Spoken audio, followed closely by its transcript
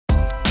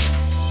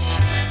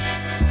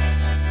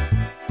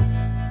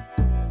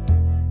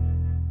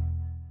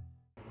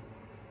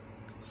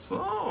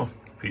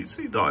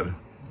PC died.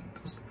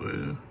 It just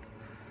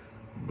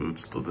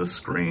boots to this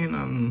screen,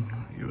 and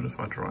even if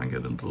I try and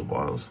get into the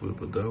BIOS with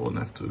the Dell and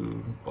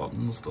F2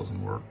 buttons,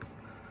 doesn't work.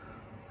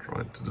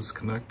 Tried to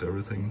disconnect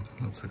everything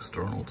that's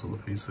external to the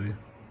PC.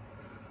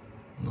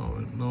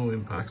 No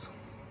impact.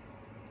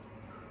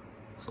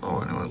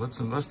 So anyway, let's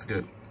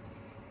investigate.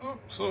 Oh,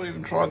 so I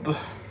even tried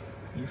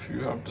if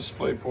you have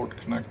DisplayPort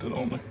connected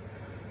only,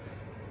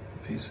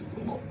 the PC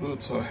will not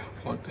boot, so I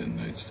plugged in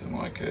the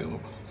HDMI cable,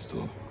 but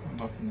still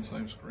end up in the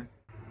same screen.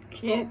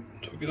 So,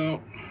 took it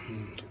out,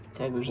 took the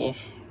covers off.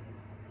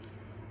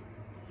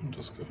 I'm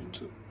just going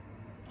to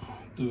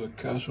do a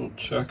casual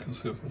check and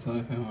see if there's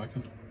anything I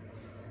can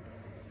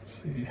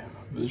see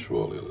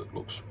visually that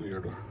looks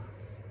weird or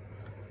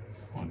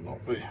might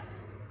not be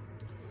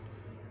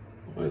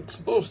the way it's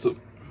supposed to.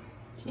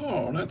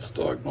 So, next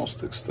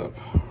diagnostic step,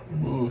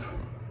 remove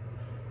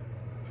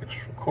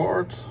extra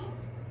cards,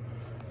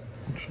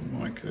 which in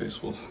my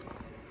case was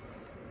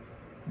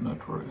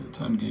network, a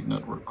 10 gig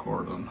network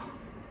card and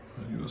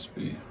a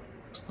USB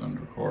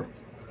extender card.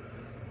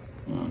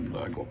 And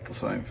I got the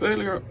same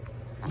failure.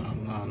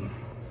 And then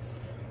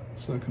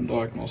second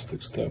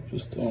diagnostic step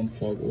is to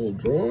unplug all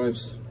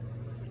drives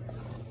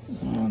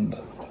and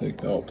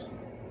take out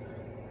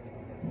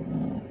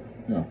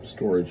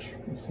storage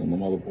on the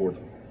motherboard.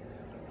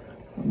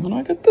 And then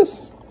I get this.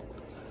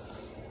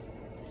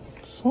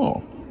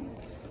 So,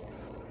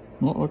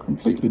 not a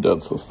completely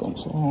dead system,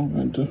 so I'm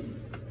going to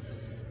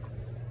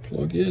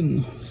plug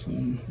in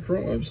some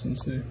drives and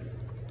see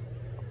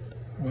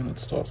when it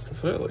starts to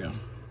fail again.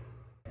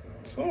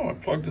 So I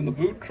plugged in the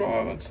boot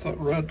drive, it's that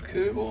red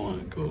cable,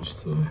 and it goes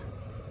to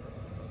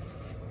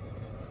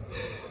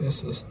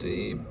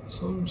SSD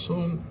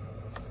Samsung,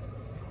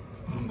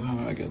 and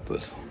then I get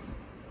this.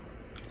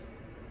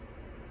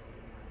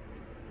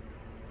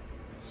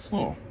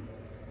 So,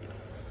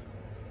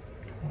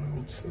 I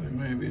would say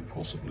maybe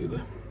possibly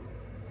the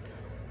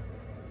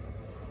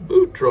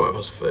boot drive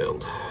has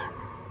failed.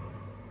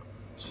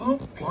 So,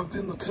 plugged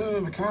in the two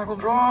mechanical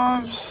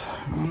drives,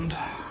 and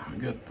I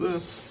get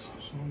this,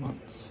 so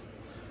that's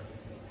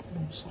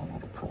also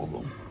not a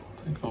problem. I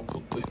think I'll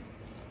put the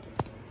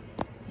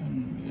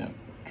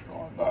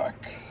drive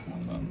back,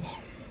 and then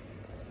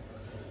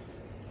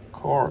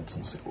cards,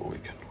 and see what we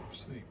can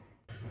see.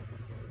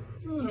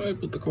 I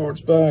put the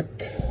cards back,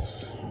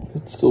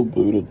 it's still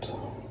booted,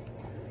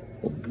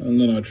 and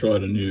then I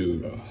tried a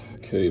new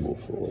cable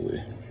for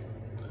the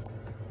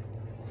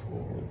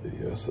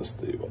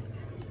SSD, but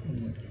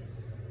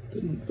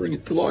didn't bring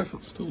it to life,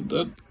 it's still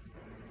dead.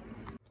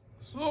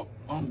 So,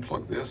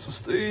 unplug the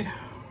SSD,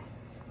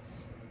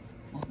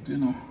 plugged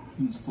in,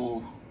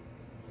 installed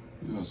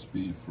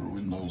USB for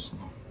Windows.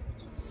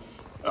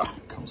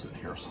 It comes in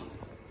here, so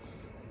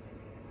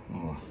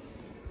I'll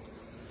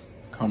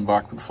come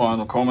back with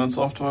final comments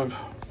after I've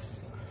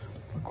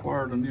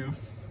acquired a new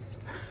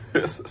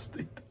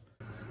SSD.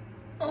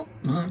 Oh,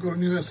 now I've got a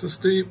new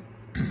SSD,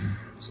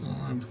 so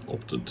I've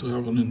opted to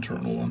have an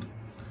internal one.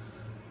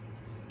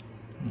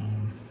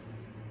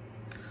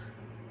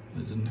 I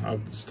didn't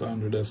have the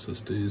standard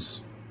SSDs.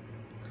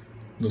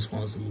 This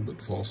one is a little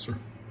bit faster,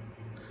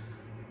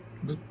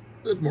 but a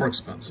bit more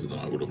expensive than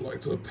I would have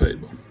liked to have paid.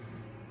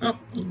 But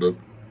it'll do.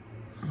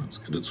 Let's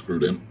get it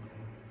screwed in.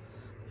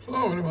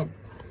 So anyway,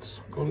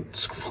 got it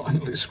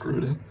finally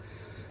screwed in.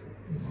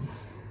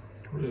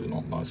 Really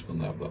not nice when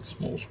they have that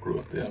small screw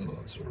at the end.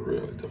 That's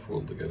really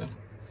difficult to get in.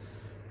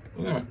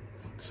 But anyway,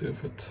 let's see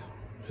if it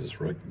is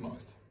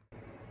recognized.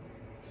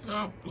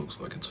 Yeah, looks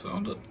like it's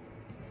found it.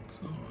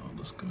 So I'm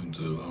just going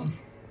to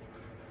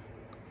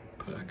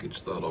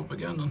package that up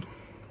again and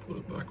put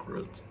it back where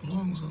it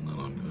belongs, and then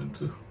I'm going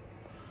to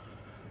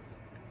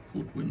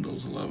put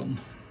Windows 11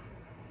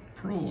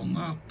 Pro on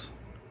that,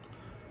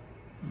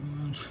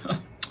 and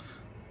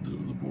do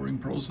the boring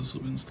process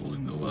of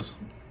installing the OS.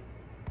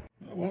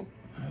 Well,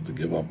 I had to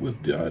give up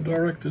with the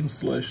direct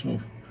installation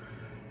of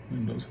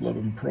Windows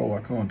 11 Pro.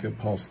 I can't get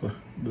past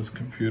this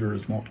computer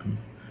is not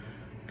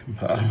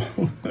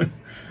compatible.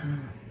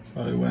 So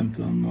I went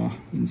and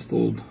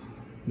installed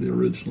the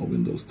original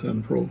Windows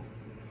 10 Pro.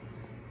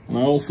 And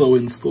I also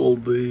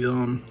installed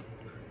the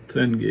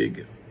 10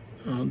 gig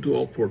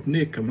dual port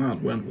NIC, and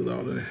that went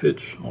without a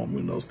hitch on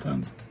Windows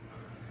 10s.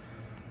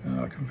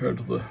 Compared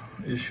to the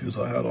issues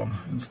I had on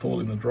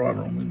installing the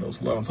driver on Windows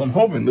 11. So I'm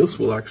hoping this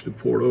will actually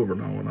port over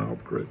now when I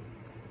upgrade.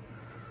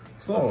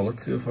 So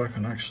let's see if I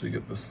can actually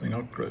get this thing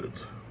upgraded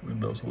to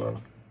Windows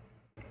 11.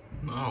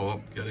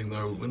 Now getting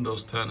there with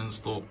Windows 10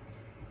 installed.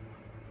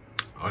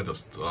 I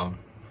just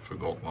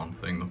forgot one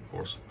thing, of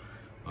course.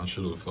 I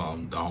should have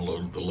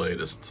downloaded the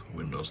latest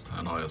Windows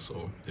 10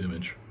 ISO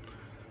image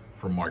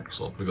from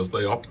Microsoft, because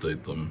they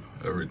update them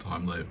every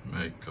time they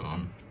make,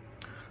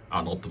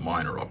 not the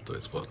minor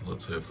updates, but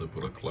let's say if they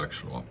put a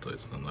collection of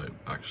updates, then they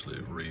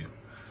actually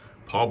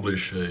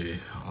republish a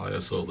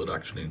ISO that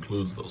actually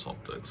includes those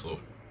updates. So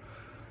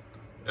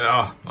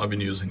yeah, I've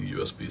been using a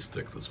USB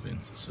stick that's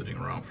been sitting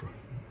around for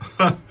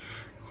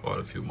quite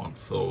a few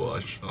months, so I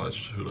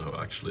should have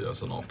actually,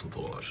 as an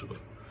afterthought, I should have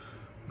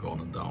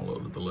gone and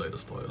downloaded the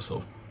latest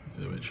ISO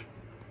image.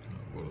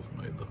 would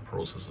have made the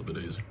process a bit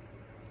easier.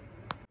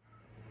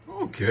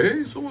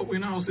 Okay, so what we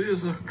now see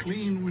is a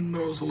clean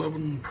Windows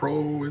 11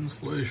 Pro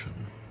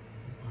installation.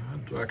 I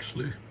had to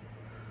actually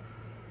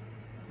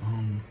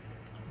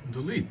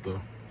delete the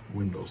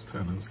Windows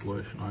 10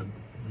 installation I'd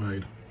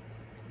made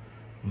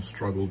and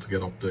struggled to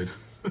get updated.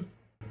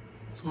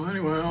 So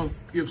anyway, I'll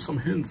give some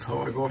hints how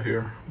I got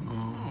here.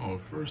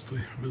 First we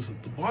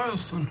visit the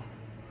BIOS and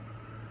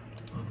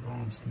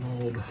advanced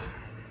mode,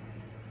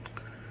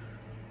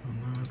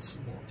 and that's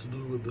what to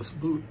do with this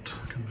boot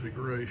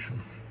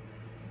configuration.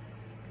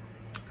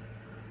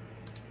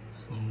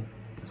 So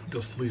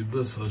just leave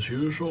this as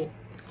usual,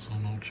 so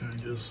no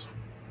changes.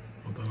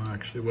 But then I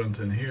actually went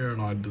in here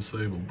and I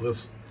disabled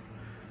this.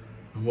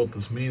 And what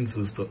this means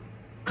is that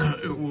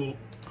it will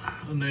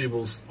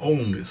enable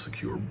only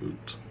secure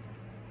boot.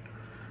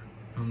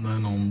 And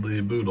then on the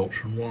boot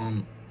option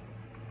 1,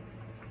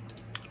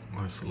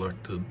 I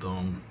selected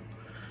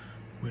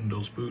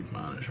Windows Boot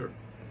Manager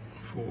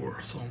for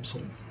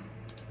Samsung,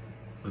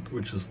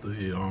 which is the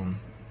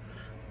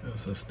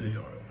SSD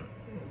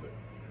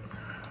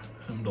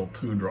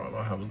M.2 drive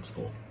I have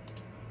installed.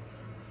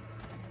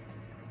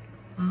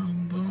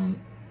 And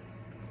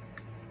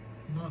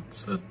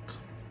that's it.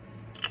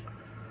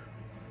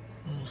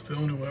 That was the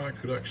only way I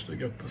could actually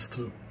get this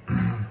to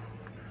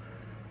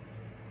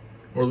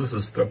or this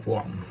is step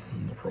 1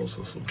 in the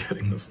process of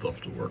getting this stuff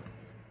to work.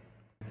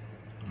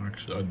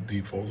 Actually, I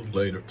defaulted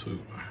later to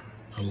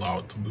allow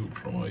it to boot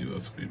from a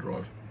USB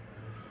drive.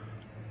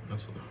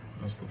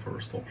 That's the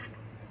first option.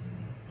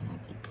 And I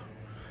put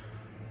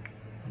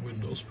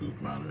Windows Boot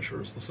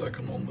Manager as the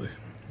second on the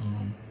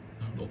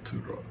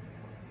M.2 drive.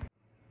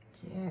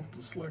 So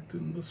after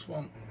selecting this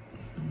one,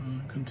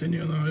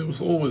 continue. Now it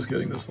was always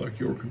getting this like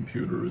your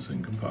computer is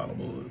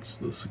incompatible. It's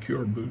the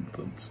secure boot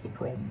that's the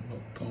problem.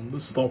 But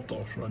this stopped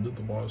after I did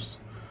the BIOS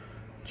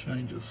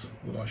changes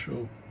that I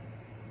showed.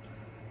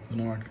 So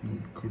now I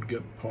could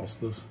get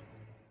past this.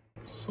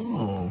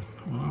 So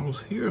when I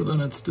was here, then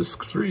it's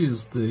disk 3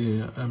 is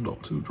the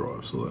M.2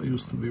 drive. So that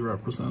used to be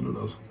represented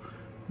as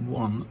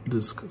one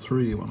disk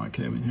 3 when I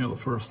came in here the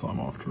first time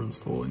after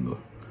installing the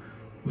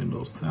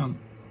Windows 10.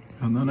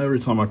 And then every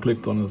time I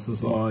clicked on it, it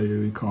says,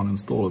 you can't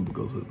install it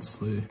because it's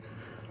the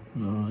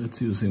it's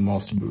using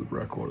master boot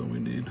record and we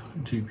need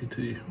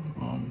GPT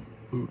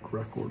boot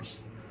records.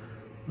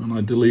 And I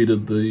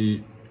deleted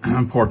the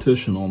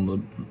partition on the,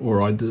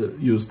 or I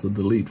used the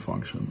delete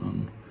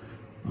function,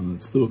 and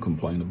it still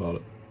complained about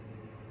it.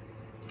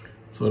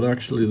 So it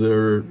actually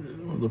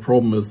the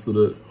problem is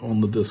that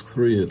on the disk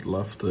 3 it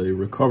left a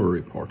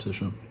recovery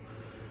partition,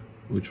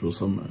 which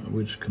was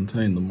which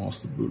contained the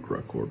master boot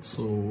record,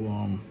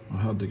 so I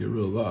had to get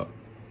rid of that.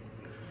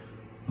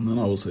 And then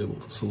I was able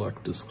to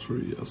select disk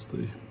 3 as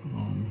the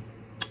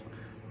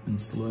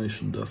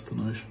installation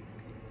destination.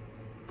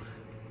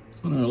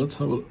 So now let's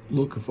have a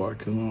look if I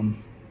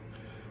can.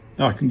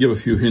 I can give a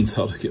few hints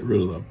how to get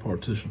rid of that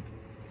partition.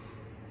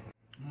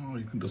 Well,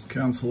 you can just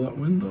cancel that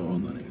window,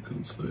 and then you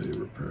can say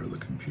repair the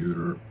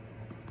computer.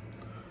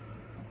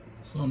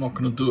 So I'm not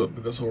going to do it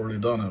because I've already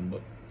done it,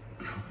 but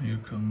you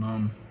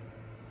can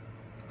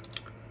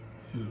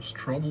use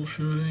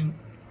troubleshooting,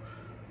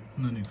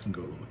 and then you can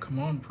go to the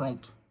command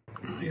prompt.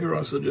 Here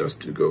I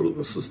suggest you go to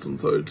the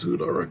System32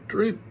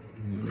 directory,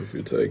 and if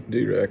you take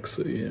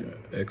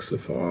 .exe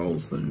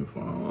files, then you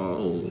find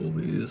all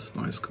these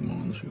nice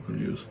commands you can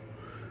use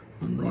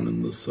and run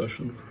in this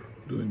session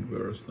for doing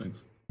various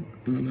things.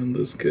 And in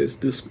this case,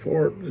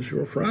 diskpart is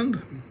your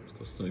friend.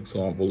 Just an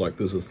example, like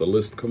this is the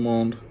list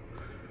command,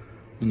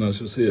 and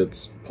as you see,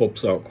 it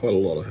pops out quite a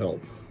lot of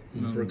help.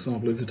 And for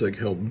example, if you take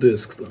help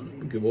disks,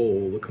 then give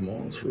all the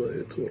commands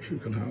related to what you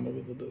can handle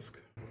with the disk.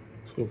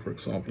 So for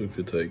example, if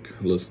you take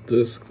list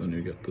disk, then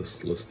you get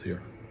this list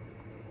here.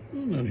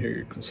 And then here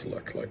you can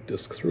select like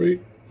disk 3.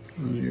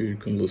 And here you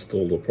can list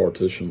all the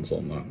partitions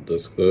on that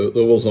disk. There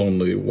was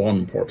only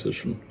one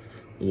partition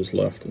that was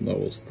left, and that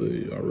was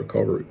the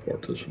recovery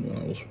partition when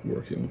I was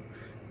working,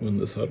 when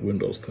this had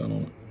Windows 10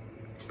 on it.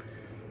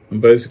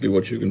 And basically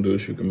what you can do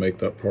is you can make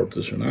that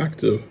partition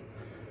active,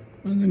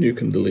 and then you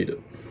can delete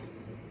it.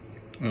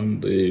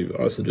 And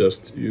I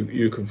suggest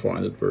you can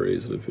find it very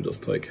easily if you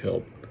just take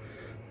help,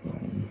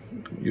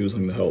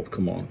 using the help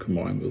command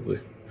combined with the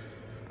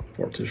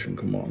partition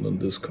command and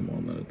disk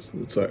command. And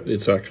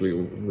it's actually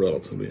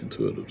relatively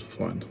intuitive to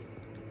find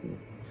a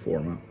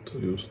format to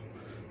use,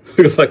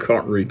 because I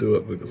can't redo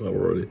it because I've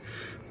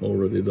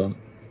already done it.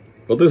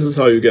 But this is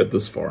how you get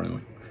this far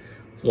anyway.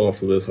 So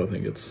after this, I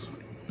think it's,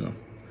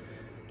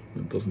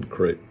 it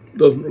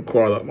doesn't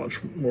require that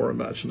much more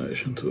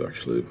imagination to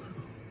actually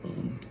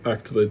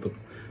activate the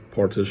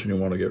partition you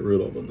want to get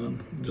rid of, and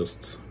then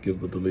just give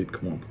the delete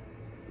command.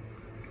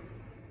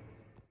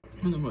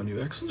 And then when you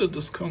exit it,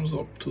 just comes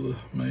up to the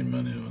main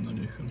menu, and then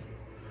you can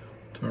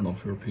turn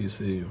off your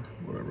PC or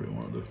whatever you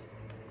want to do.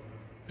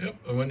 Yep,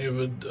 and when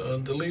you've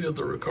deleted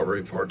the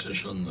recovery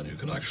partition, then you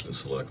can actually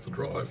select the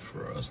drive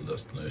as a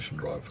destination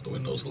drive for the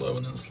Windows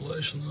 11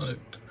 installation, and it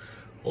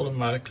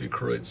automatically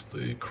creates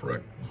the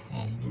correct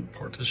boot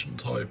partition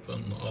type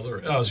and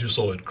other. As you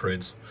saw, it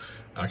creates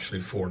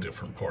actually 4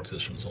 different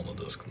partitions on the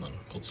disk and then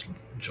puts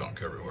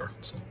junk everywhere.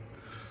 So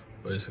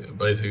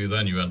basically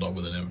then you end up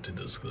with an empty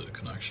disk that the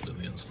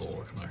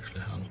installer can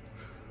actually handle.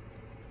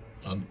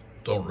 I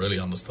don't really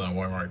understand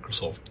why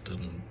Microsoft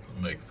didn't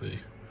make the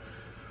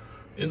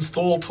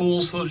install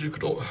tools so that you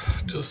could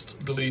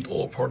just delete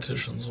all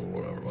partitions or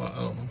whatever. I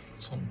don't know,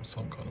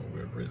 some kind of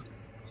weird reason.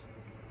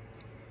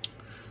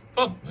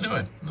 But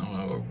anyway, now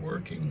I have a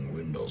working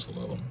Windows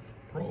 11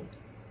 Pro.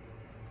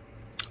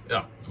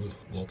 Yeah, with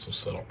lots of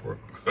setup work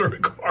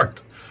required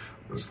to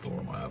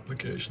restore my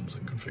applications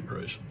and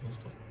configurations and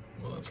stuff.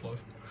 Well, that's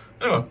life.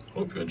 Anyway,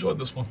 hope you enjoyed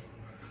this one.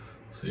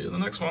 See you in the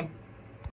next one.